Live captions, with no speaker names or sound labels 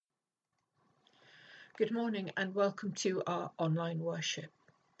Good morning and welcome to our online worship.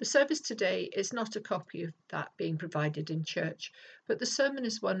 The service today is not a copy of that being provided in church, but the sermon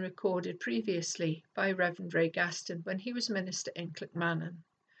is one recorded previously by Reverend Ray Gaston when he was minister in Clackmannan.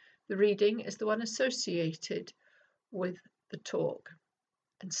 The reading is the one associated with the talk,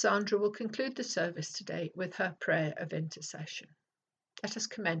 and Sandra will conclude the service today with her prayer of intercession. Let us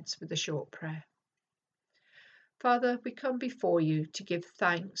commence with a short prayer. Father, we come before you to give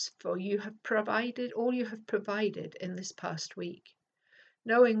thanks for you have provided all you have provided in this past week,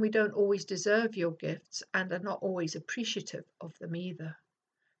 knowing we don't always deserve your gifts and are not always appreciative of them either.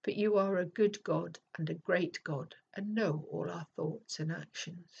 But you are a good God and a great God and know all our thoughts and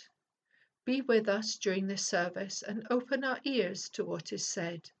actions. Be with us during this service and open our ears to what is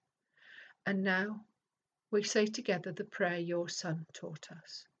said. And now we say together the prayer your Son taught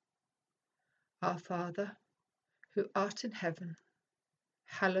us. Our Father, who art in heaven,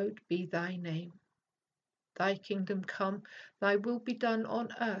 hallowed be thy name. Thy kingdom come, thy will be done on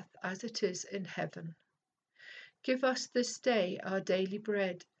earth as it is in heaven. Give us this day our daily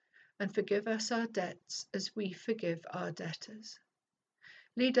bread, and forgive us our debts as we forgive our debtors.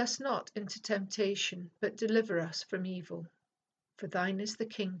 Lead us not into temptation, but deliver us from evil. For thine is the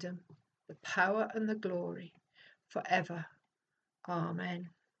kingdom, the power and the glory, forever.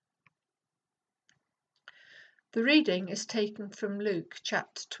 Amen. The reading is taken from Luke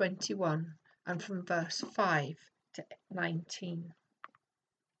chapter 21 and from verse 5 to 19.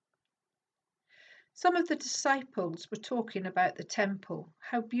 Some of the disciples were talking about the temple,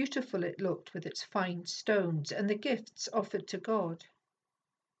 how beautiful it looked with its fine stones and the gifts offered to God.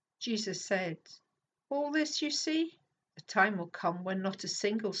 Jesus said, "All this you see? A time will come when not a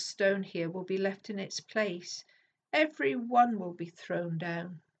single stone here will be left in its place. Every one will be thrown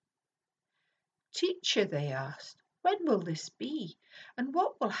down." "Teacher," they asked, "when will this be? And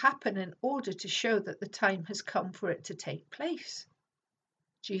what will happen in order to show that the time has come for it to take place?"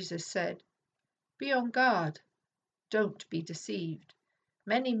 Jesus said, "Be on guard. Don't be deceived.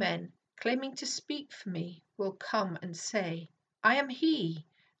 Many men, claiming to speak for me, will come and say, 'I am he,'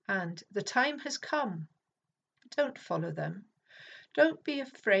 and 'the time has come.' Don't follow them. Don't be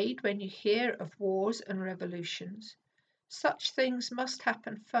afraid when you hear of wars and revolutions. Such things must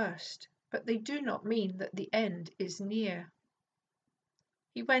happen first, but they do not mean that the end is near."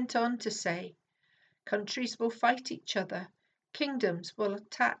 He went on to say, "Countries will fight each other, kingdoms will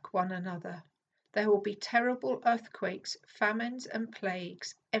attack one another. There will be terrible earthquakes, famines and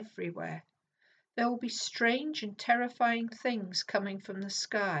plagues everywhere. There will be strange and terrifying things coming from the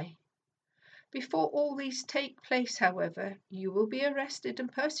sky. Before all these take place, however, you will be arrested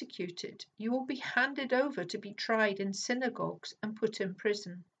and persecuted. You will be handed over to be tried in synagogues and put in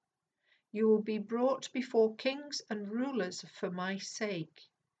prison. You will be brought before kings and rulers for my sake.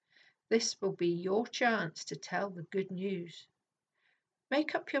 This will be your chance to tell the good news.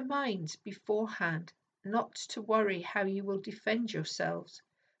 Make up your minds beforehand not to worry how you will defend yourselves,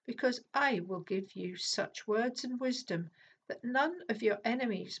 because I will give you such words and wisdom that none of your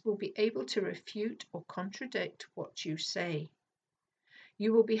enemies will be able to refute or contradict what you say.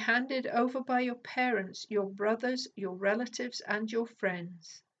 You will be handed over by your parents, your brothers, your relatives, and your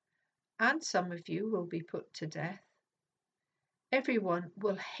friends. And some of you will be put to death. Everyone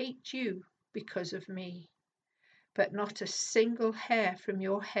will hate you because of me, but not a single hair from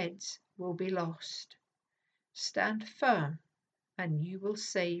your heads will be lost. Stand firm, and you will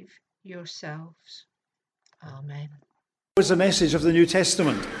save yourselves." Amen. Was the message of the New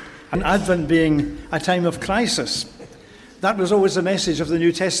Testament, and Advent being a time of crisis. That was always the message of the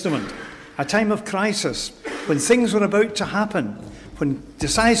New Testament, a time of crisis, when things were about to happen, when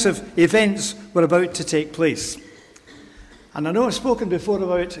decisive events were about to take place. And I know I've spoken before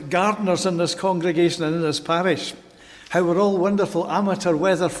about gardeners in this congregation and in this parish, how we're all wonderful amateur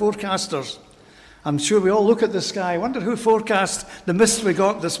weather forecasters. I'm sure we all look at the sky. I wonder who forecast the mist we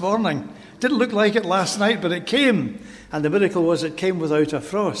got this morning. Didn't look like it last night, but it came. And the miracle was it came without a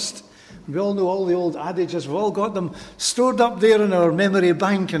frost. We all know all the old adages. We've all got them stored up there in our memory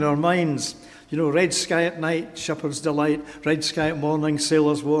bank in our minds. You know, red sky at night, shepherd's delight, red sky at morning,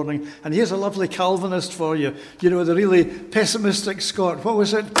 sailor's warning. And here's a lovely Calvinist for you. You know, the really pessimistic Scot. What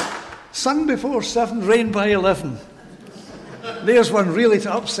was it? Sun before 7, rain by 11. There's one really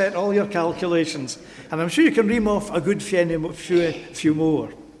to upset all your calculations. And I'm sure you can ream off a good few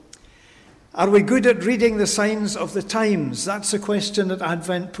more. Are we good at reading the signs of the times? That's the question that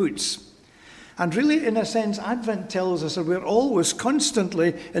Advent puts. And really, in a sense, Advent tells us that we're always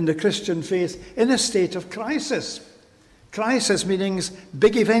constantly in the Christian faith in a state of crisis. Crisis meaning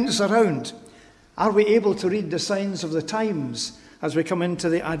big events around. Are we able to read the signs of the times as we come into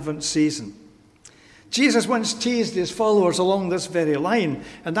the Advent season? Jesus once teased his followers along this very line,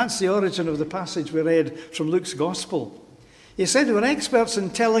 and that's the origin of the passage we read from Luke's Gospel. He said they were experts in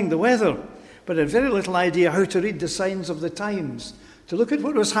telling the weather, but had very little idea how to read the signs of the times, to look at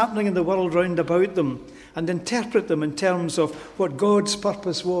what was happening in the world round about them and interpret them in terms of what God's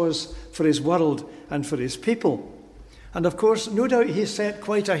purpose was for his world and for his people. And of course, no doubt he set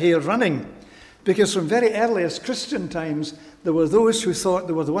quite a hair running, because from very earliest Christian times, there were those who thought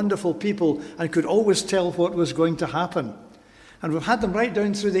they were the wonderful people and could always tell what was going to happen. And we've had them right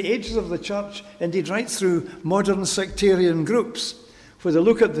down through the ages of the church, indeed right through modern sectarian groups, where they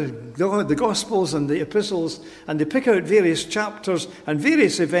look at the Gospels and the epistles and they pick out various chapters and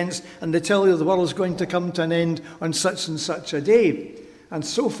various events and they tell you the world is going to come to an end on such and such a day. And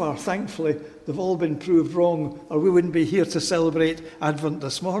so far, thankfully, they've all been proved wrong, or we wouldn't be here to celebrate Advent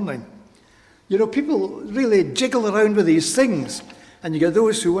this morning. You know, people really jiggle around with these things. And you get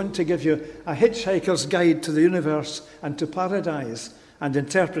those who want to give you a hitchhiker's guide to the universe and to paradise and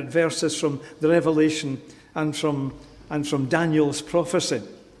interpret verses from the Revelation and from Daniel's prophecy.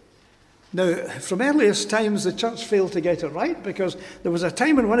 Now, from earliest times, the church failed to get it right, because there was a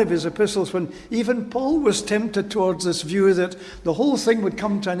time in one of his epistles when even Paul was tempted towards this view that the whole thing would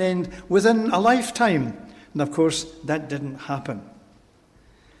come to an end within a lifetime. And of course, that didn't happen.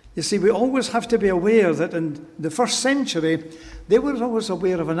 You see, we always have to be aware that in the first century, they were always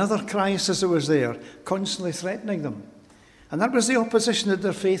aware of another crisis that was there, constantly threatening them. And that was the opposition that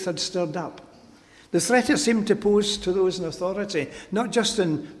their faith had stirred up. The threat it seemed to pose to those in authority, not just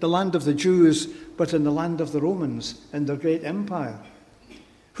in the land of the Jews, but in the land of the Romans, in their great empire.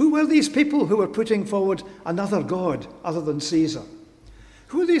 Who were these people who were putting forward another god other than Caesar?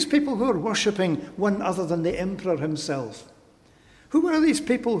 Who are these people who were worshipping one other than the emperor himself? Who were these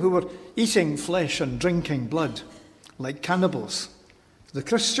people who were eating flesh and drinking blood, like cannibals? The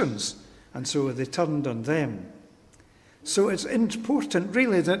Christians, and so they turned on them. So it's important,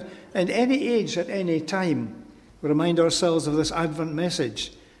 really, that in any age, at any time, we remind ourselves of this Advent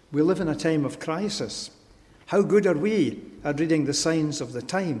message. We live in a time of crisis. How good are we at reading the signs of the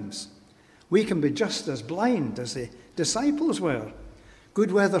times? We can be just as blind as the disciples were.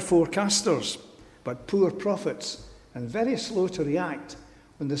 Good weather forecasters, but poor prophets, and very slow to react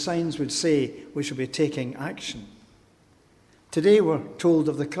when the signs would say we should be taking action. Today we're told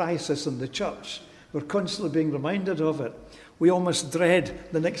of the crisis in the church. We're constantly being reminded of it. We almost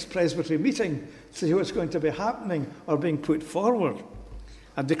dread the next presbytery meeting to see what's going to be happening or being put forward.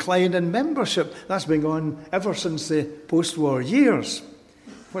 A decline in membership, that's been on ever since the post-war years.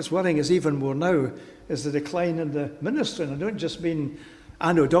 What's worrying is even more now is the decline in the ministry. And I don't just mean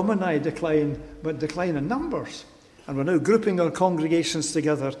Anno Domini decline, but decline in numbers. And we're now grouping our congregations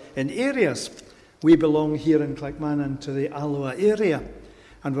together in areas. We belong here in Clackmannan to the Alloa area.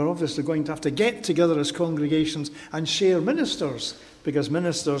 And we're obviously going to have to get together as congregations and share ministers, because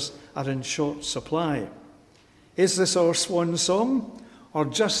ministers are in short supply. Is this our swan song, or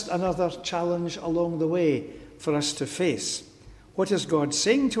just another challenge along the way for us to face? What is God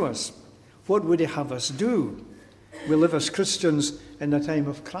saying to us? What would he have us do? We live as Christians in a time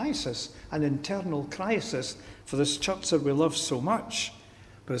of crisis, an internal crisis for this church that we love so much.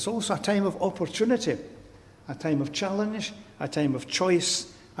 But it's also a time of opportunity, a time of challenge, a time of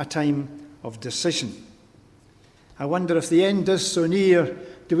choice, a time of decision. I wonder if the end is so near,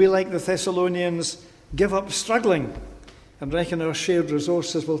 do we, like the Thessalonians, give up struggling and reckon our shared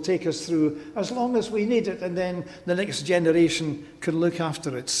resources will take us through as long as we need it, and then the next generation can look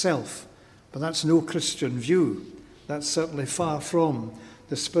after itself? But that's no Christian view. That's certainly far from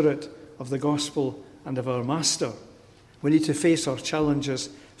the spirit of the gospel and of our Master. We need to face our challenges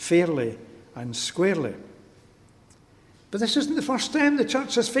fairly and squarely. But this isn't the first time the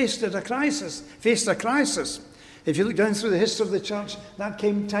church has faced a crisis. If you look down through the history of the church, that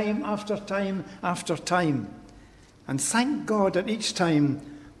came time after time after time. And thank God at each time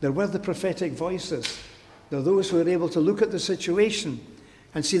there were the prophetic voices. There were those who were able to look at the situation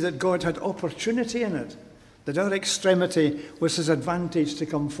and see that God had opportunity in it, that our extremity was his advantage to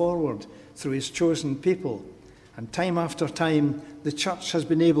come forward through his chosen people. And time after time, the church has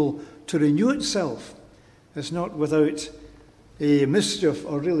been able to renew itself. It's not without a mischief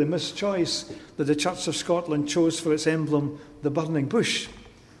or really mischoice that the Church of Scotland chose for its emblem the burning bush,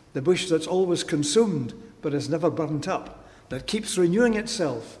 the bush that's always consumed but is never burnt up, that keeps renewing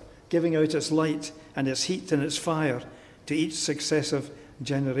itself, giving out its light and its heat and its fire to each successive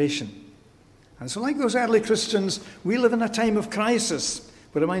generation. And so, like those early Christians, we live in a time of crisis.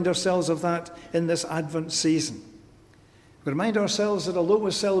 We remind ourselves of that in this Advent season. We remind ourselves that although it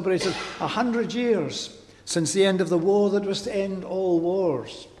was celebrated 100 years since the end of the war that was to end all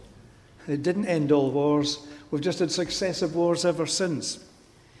wars, It didn't end all wars. We've just had successive wars ever since.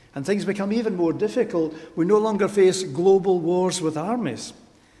 And things become even more difficult. We no longer face global wars with armies.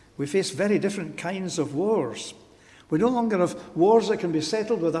 We face very different kinds of wars. We no longer have wars that can be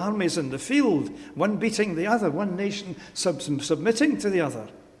settled with armies in the field, one beating the other, one nation submitting to the other.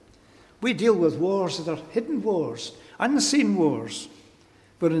 We deal with wars that are hidden wars, unseen wars.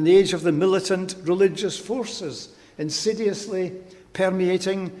 We're in the age of the militant religious forces, insidiously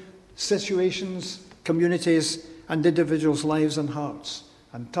permeating situations, communities, and individuals' lives and hearts,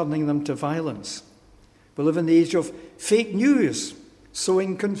 and turning them to violence. We live in the age of fake news,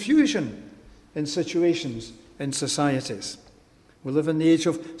 sowing confusion in situations, in societies. We live in the age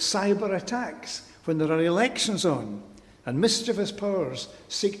of cyber attacks when there are elections on, and mischievous powers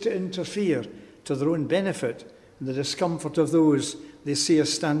seek to interfere to their own benefit and the discomfort of those they see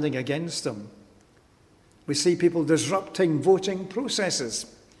as standing against them. We see people disrupting voting processes.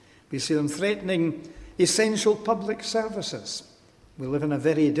 We see them threatening essential public services. We live in a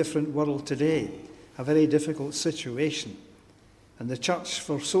very different world today, a very difficult situation. And the church,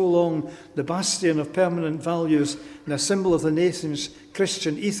 for so long, the bastion of permanent values and a symbol of the nation's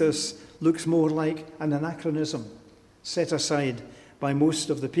Christian ethos, looks more like an anachronism, set aside by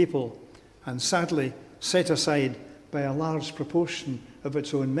most of the people, and sadly set aside by a large proportion of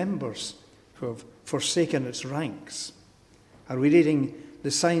its own members who have forsaken its ranks. Are we reading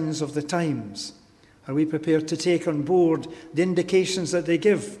the signs of the times? Are we prepared to take on board the indications that they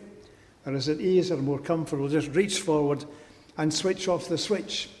give? Or is it easier, more comfortable, just reach forward and switch off the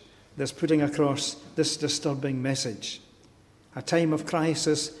switch that's putting across this disturbing message? A time of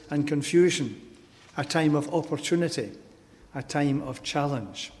crisis and confusion, a time of opportunity, a time of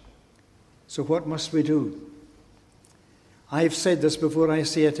challenge. So what must we do? I've said this before, I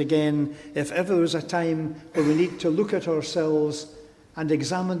say it again. If ever there was a time where we need to look at ourselves and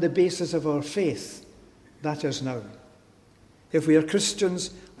examine the basis of our faith, that is now. If we are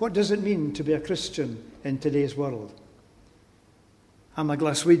Christians, what does it mean to be a Christian in today's world? I'm a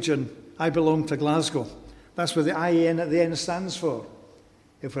Glaswegian. I belong to Glasgow. That's what the IAN at the end stands for.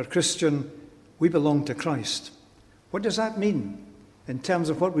 If we're Christian, we belong to Christ. What does that mean in terms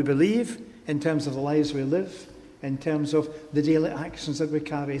of what we believe, in terms of the lives we live, in terms of the daily actions that we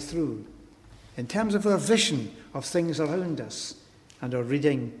carry through, in terms of our vision of things around us and our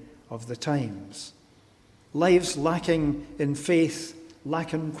reading of the times? Lives lacking in faith,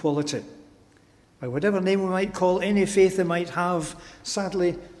 lacking quality. By whatever name we might call any faith they might have,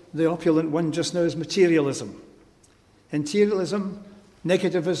 sadly, the opulent one just now is materialism. Materialism,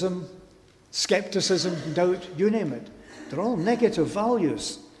 negativism, skepticism, doubt, you name it. They're all negative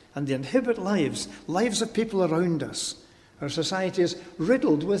values, and they inhibit lives of people around us. Our society is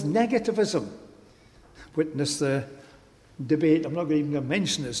riddled with negativism. Witness the debate, I'm not even going to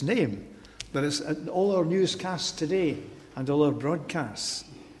mention its name, but it's all our newscasts today and all our broadcasts.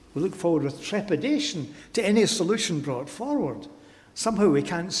 We look forward with trepidation to any solution brought forward. Somehow we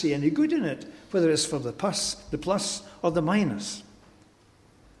can't see any good in it, whether it's for the plus or the minus.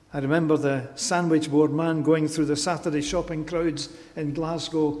 I remember the sandwich board man going through the Saturday shopping crowds in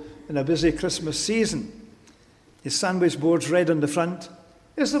Glasgow in a busy Christmas season. His sandwich boards read on the front,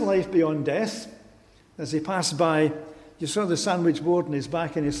 "Is there life beyond death?" As he passed by, you saw the sandwich board on his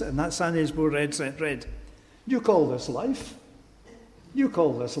back, and that sandwich board read, "You call this life? You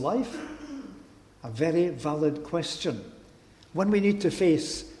call this life?" A very valid question, one we need to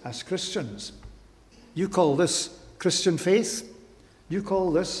face as Christians. You call this Christian faith? You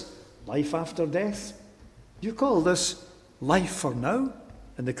call this life after death? You call this life for now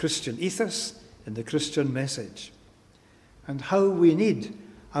in the Christian ethos, in the Christian message? And how we need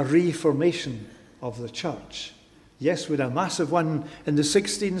a reformation of the church. Yes, we had a massive one in the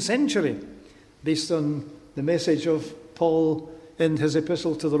 16th century, based on the message of Paul in his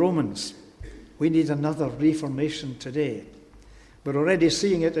epistle to the Romans. We need another reformation today. We're already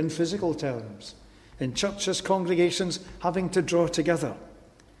seeing it in physical terms, in churches, congregations having to draw together.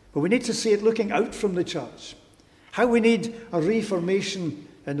 But we need to see it looking out from the church. How we need a reformation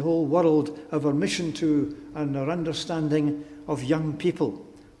in the whole world of our mission to and our understanding of young people,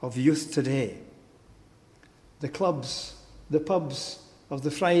 of youth today. The clubs, the pubs of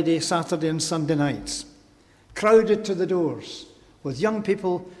the Friday, Saturday and Sunday nights, crowded to the doors with young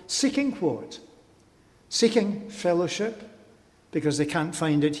people seeking what? Seeking fellowship because they can't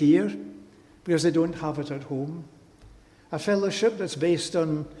find it here, because they don't have it at home. A fellowship that's based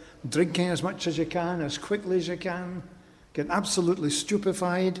on drinking as much as you can, as quickly as you can, get absolutely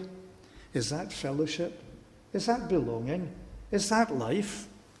stupefied. Is that fellowship? Is that belonging? Is that life?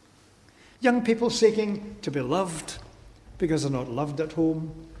 Young people seeking to be loved because they're not loved at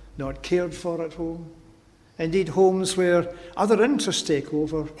home. not cared for at home. Indeed, homes where other interests take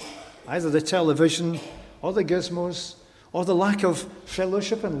over, either the television or the gizmos, or the lack of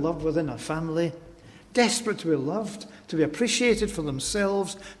fellowship and love within a family, desperate to be loved, to be appreciated for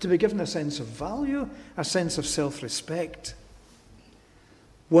themselves, to be given a sense of value, a sense of self-respect,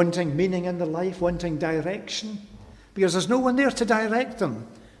 wanting meaning in their life, wanting direction, because there's no one there to direct them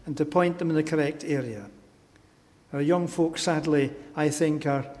and to point them in the correct area. Our young folk, sadly, I think,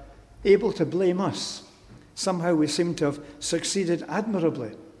 are able to blame us. Somehow we seem to have succeeded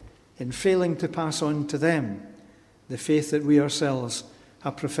admirably in failing to pass on to them the faith that we ourselves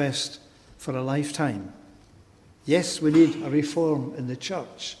have professed for a lifetime. Yes, we need a reform in the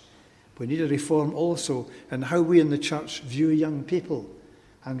church. We need a reform also in how we in the church view young people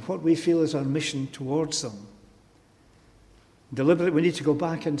and what we feel is our mission towards them. Deliberately, we need to go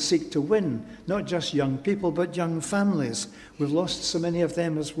back and seek to win not just young people, but young families. We've lost so many of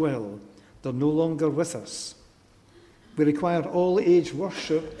them as well. They're no longer with us. We require all-age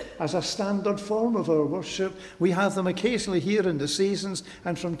worship as a standard form of our worship. We have them occasionally here in the seasons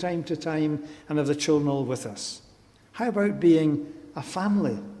and from time to time, and have the children all with us. How about being a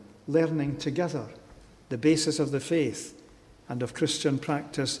family, learning together the basis of the faith and of Christian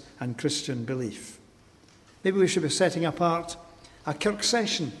practice and Christian belief? Maybe we should be setting apart a Kirk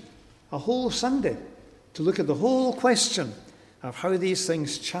session, a whole Sunday, to look at the whole question of how these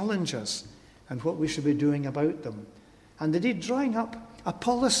things challenge us and what we should be doing about them. And indeed, drawing up a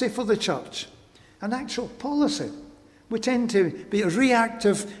policy for the church, an actual policy. We tend to be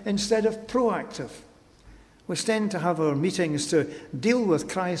reactive instead of proactive. We tend to have our meetings to deal with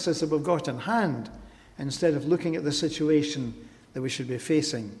crises that we've got in hand instead of looking at the situation that we should be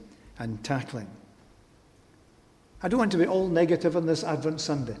facing and tackling. I don't want to be all negative on this Advent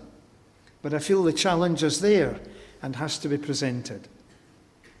Sunday, but I feel the challenge is there and has to be presented.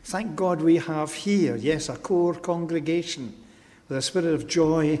 Thank God we have here, yes, a core congregation with a spirit of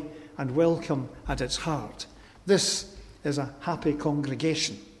joy and welcome at its heart. This is a happy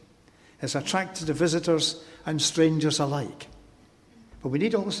congregation. It's attracted to visitors and strangers alike. But we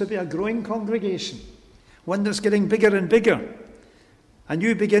need also to be a growing congregation, one that's getting bigger and bigger, a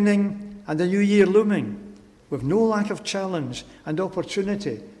new beginning and a new year looming, with no lack of challenge and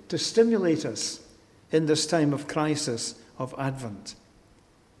opportunity to stimulate us in this time of crisis of Advent.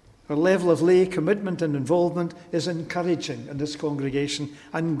 Our level of lay commitment and involvement is encouraging in this congregation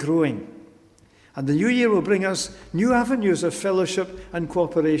and growing. And the new year will bring us new avenues of fellowship and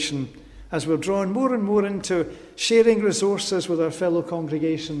cooperation as we're drawn more and more into sharing resources with our fellow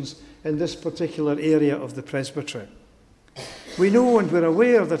congregations in this particular area of the presbytery. We know and we're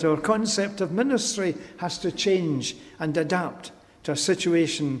aware that our concept of ministry has to change and adapt to a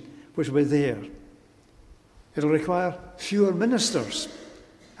situation which will be there. It'll require fewer ministers,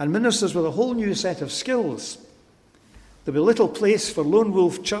 and ministers with a whole new set of skills. There'll be little place for lone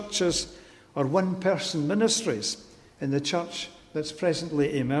wolf churches or one-person ministries in the church that's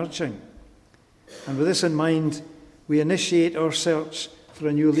presently emerging. And with this in mind, we initiate our search for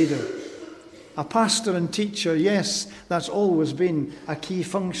a new leader. A pastor and teacher, yes, that's always been a key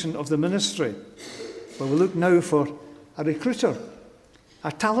function of the ministry. But we look now for a recruiter,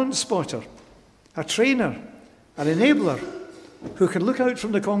 a talent spotter, a trainer, an enabler, who can look out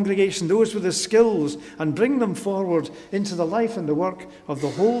from the congregation those with the skills and bring them forward into the life and the work of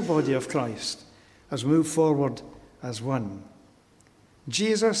the whole body of Christ as we move forward as one.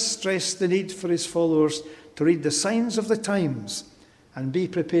 Jesus stressed the need for his followers to read the signs of the times and be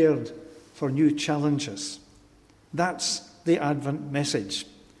prepared for new challenges. That's the Advent message.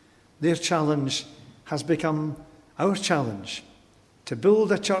 Their challenge has become our challenge to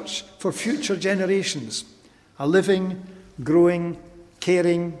build a church for future generations, a living, growing,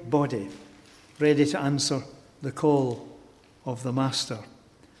 caring body, ready to answer the call of the Master.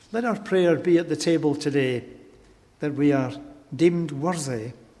 Let our prayer be at the table today that we are deemed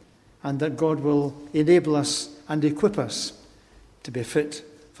worthy and that God will enable us and equip us to be fit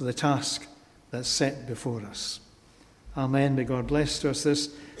for the task that's set before us. Amen. May God bless to us this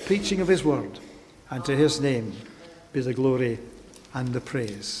preaching of his word, and to his name be the glory and the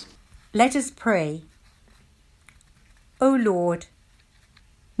praise. Let us pray. O Lord,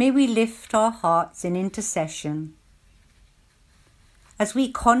 may we lift our hearts in intercession as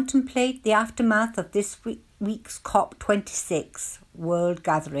we contemplate the aftermath of this week's COP26 World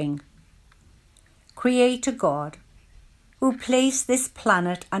Gathering. Creator God, who placed this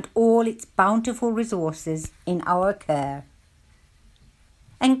planet and all its bountiful resources in our care,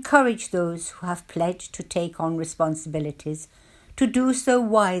 encourage those who have pledged to take on responsibilities to do so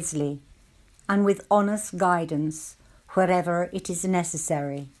wisely and with honest guidance wherever it is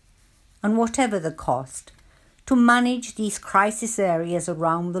necessary. and whatever the cost, to manage these crisis areas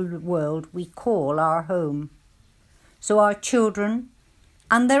around the world we call our home, so our children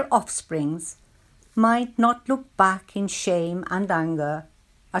and their offsprings might not look back in shame and anger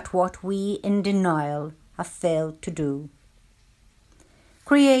at what we in denial have failed to do.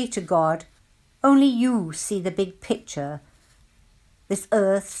 Creator God, only you see the big picture. This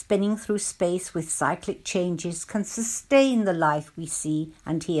earth spinning through space with cyclic changes can sustain the life we see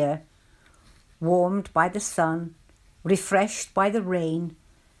and hear, warmed by the sun, refreshed by the rain,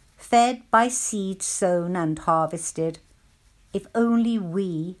 fed by seeds sown and harvested, if only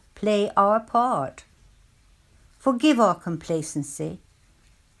we play our part. Forgive our complacency,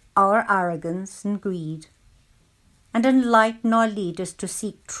 our arrogance and greed, and enlighten our leaders to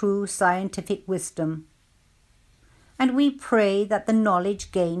seek true scientific wisdom. And we pray that the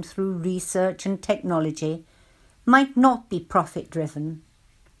knowledge gained through research and technology might not be profit-driven,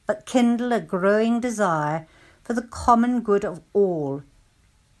 but kindle a growing desire for the common good of all,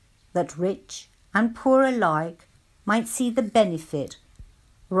 that rich and poor alike might see the benefit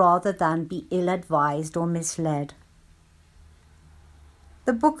rather than be ill-advised or misled.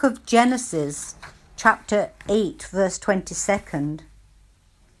 The book of Genesis, chapter 8, verse 22,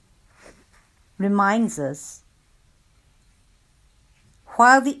 reminds us,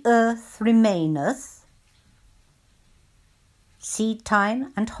 "While the earth remaineth, seed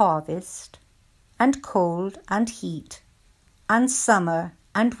time and harvest, and cold and heat, and summer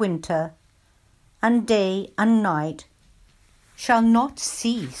and winter, and day and night shall not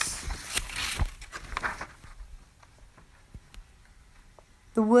cease."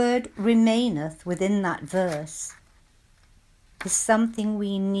 The word remaineth within that verse is something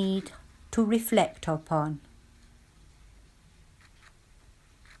we need to reflect upon.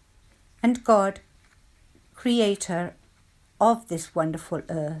 And God, creator of this wonderful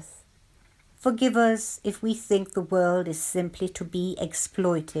earth, forgive us if we think the world is simply to be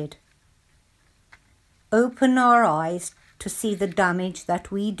exploited. Open our eyes to see the damage that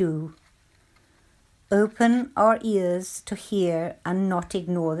we do. Open our ears to hear and not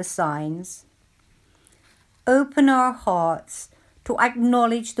ignore the signs. Open our hearts to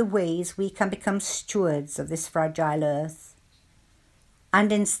acknowledge the ways we can become stewards of this fragile earth,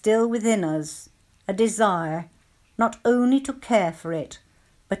 and instill within us a desire not only to care for it,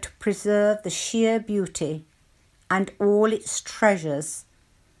 but to preserve the sheer beauty and all its treasures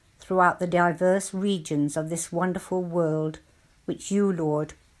throughout the diverse regions of this wonderful world which you,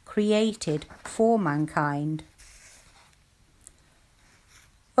 Lord, created for mankind.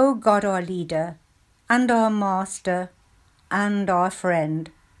 O God, our leader, and our master, and our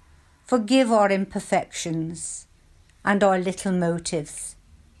friend, forgive our imperfections and our little motives.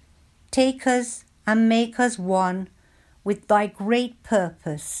 Take us and make us one with thy great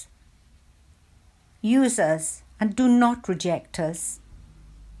purpose. Use us and do not reject us.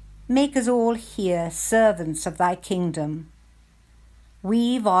 Make us all here servants of thy kingdom.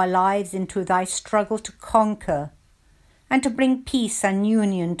 Weave our lives into thy struggle to conquer and to bring peace and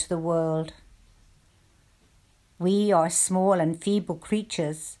union to the world. We are small and feeble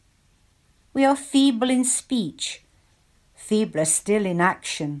creatures. We are feeble in speech, feebler still in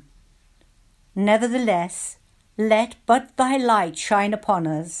action. Nevertheless, let but thy light shine upon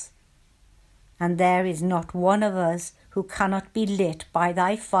us, and there is not one of us who cannot be lit by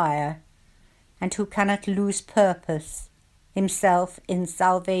thy fire, and who cannot lose purpose himself in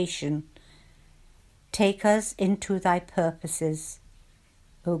salvation. Take us into thy purposes,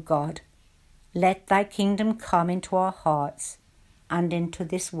 O God. Let thy kingdom come into our hearts and into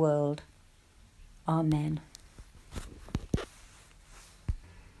this world. Amen.